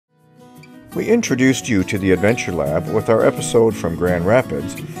We introduced you to the Adventure Lab with our episode from Grand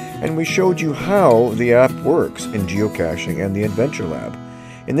Rapids, and we showed you how the app works in geocaching and the Adventure Lab.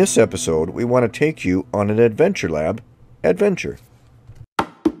 In this episode, we want to take you on an Adventure Lab adventure.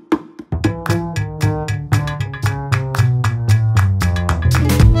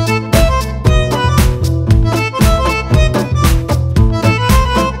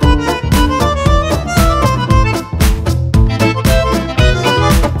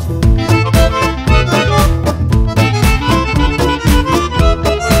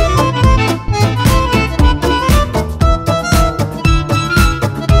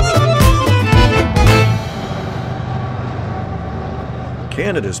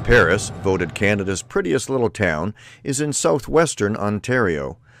 Canada's Paris, voted Canada's prettiest little town, is in southwestern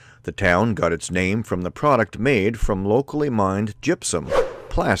Ontario. The town got its name from the product made from locally mined gypsum,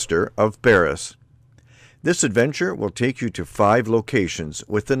 plaster of Paris. This adventure will take you to 5 locations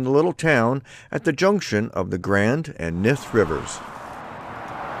within the little town at the junction of the Grand and Nith rivers.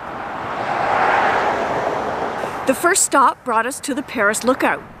 The first stop brought us to the Paris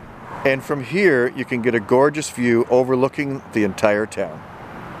Lookout. And from here, you can get a gorgeous view overlooking the entire town.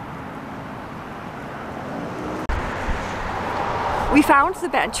 We found the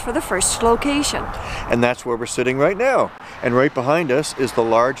bench for the first location. And that's where we're sitting right now. And right behind us is the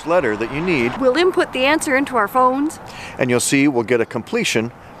large letter that you need. We'll input the answer into our phones. And you'll see we'll get a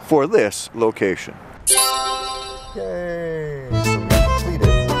completion for this location. Yay!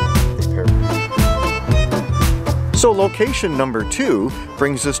 So location number 2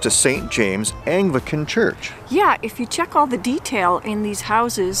 brings us to St. James Anglican Church. Yeah, if you check all the detail in these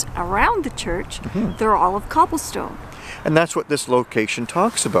houses around the church, they're all of cobblestone. And that's what this location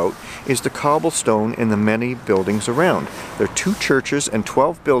talks about, is the cobblestone in the many buildings around. There are 2 churches and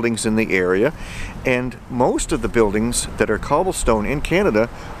 12 buildings in the area, and most of the buildings that are cobblestone in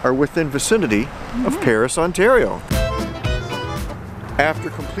Canada are within vicinity of Paris, Ontario.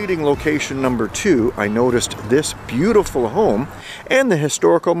 After completing location number 2, I noticed this beautiful home and the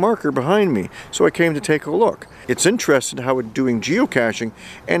historical marker behind me, so I came to take a look. It's interesting how doing geocaching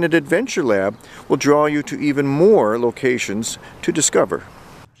and an adventure lab will draw you to even more locations to discover.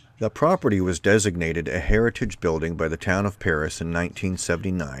 The property was designated a heritage building by the town of Paris in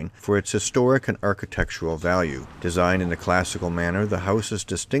 1979 for its historic and architectural value. Designed in a classical manner, the house is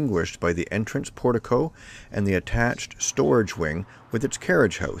distinguished by the entrance portico and the attached storage wing with its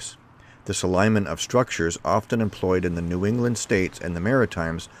carriage house. This alignment of structures, often employed in the New England states and the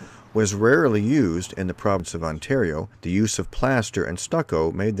Maritimes, was rarely used in the province of Ontario. The use of plaster and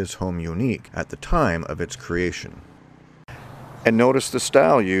stucco made this home unique at the time of its creation. And notice the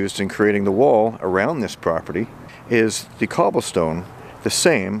style used in creating the wall around this property is the cobblestone, the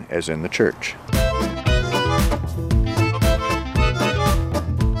same as in the church.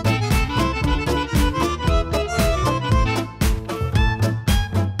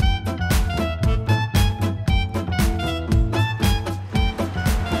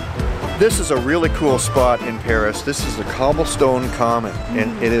 This is a really cool spot in Paris. This is the Cobblestone Common,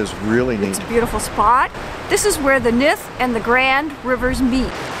 and it is really neat. It's a beautiful spot. This is where the Nith and the Grand rivers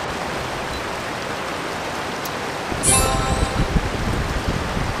meet.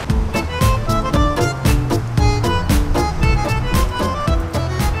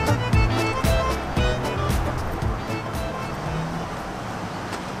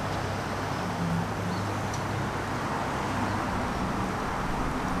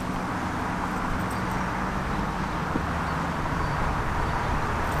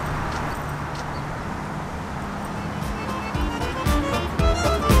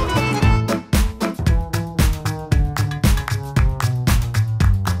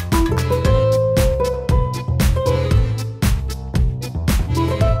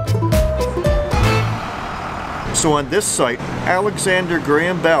 So on this site, Alexander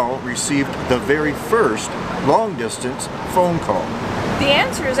Graham Bell received the very first long-distance phone call. The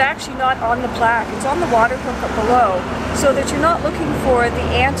answer is actually not on the plaque, it's on the water hook up below, so that you're not looking for the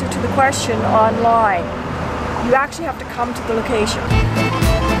answer to the question online. You actually have to come to the location.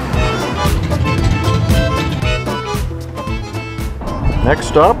 Next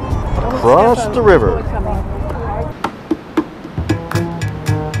stop, across the river.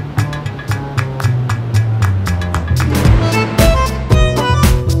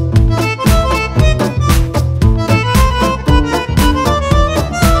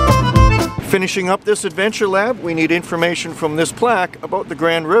 Finishing up this adventure lab, we need information from this plaque about the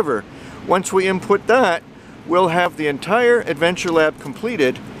Grand River. Once we input that, we'll have the entire adventure lab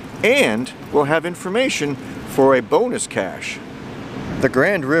completed, and we'll have information for a bonus cache. The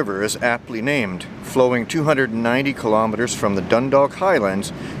Grand River is aptly named. Flowing 290 kilometers from the Dundalk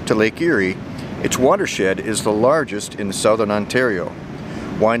Highlands to Lake Erie, its watershed is the largest in southern Ontario.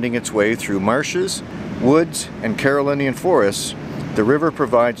 Winding its way through marshes, woods, and Carolinian forests, the river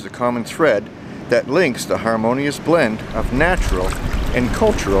provides the common thread that links the harmonious blend of natural and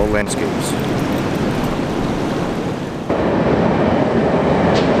cultural landscapes.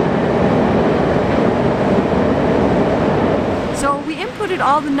 So we inputted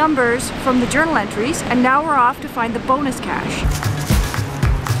all the numbers from the journal entries, and now we're off to find the bonus cache.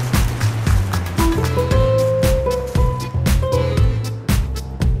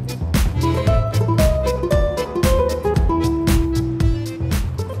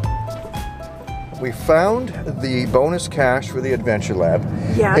 We found the bonus cache for the Adventure Lab,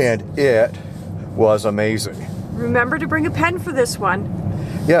 Yes. and it was amazing. Remember to bring a pen for this one.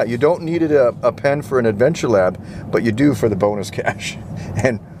 Yeah, you don't need a pen for an Adventure Lab, but you do for the bonus cache.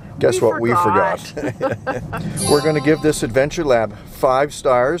 And guess what? We forgot. We're going to give this Adventure Lab 5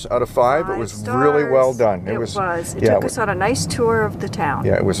 stars out of 5. It was really well done. It was. It yeah, took us on a nice tour of the town.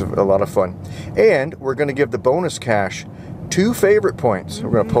 Yeah, it was a lot of fun. And we're going to give the bonus cache 2 favorite points.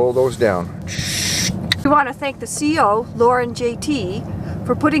 We're going to pull those down. We want to thank the CO, Lauren JT,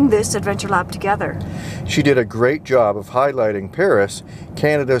 for putting this Adventure Lab together. She did a great job of highlighting Paris,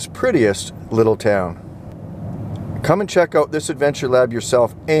 Canada's prettiest little town. Come and check out this Adventure Lab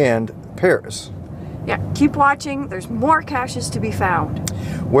yourself and Paris. Yeah, keep watching. There's more caches to be found.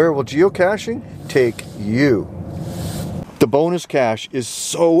 Where will geocaching take you? The bonus cache is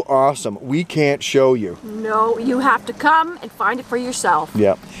so awesome. We can't show you. No, you have to come and find it for yourself.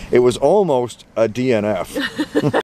 Yeah, it was almost a DNF.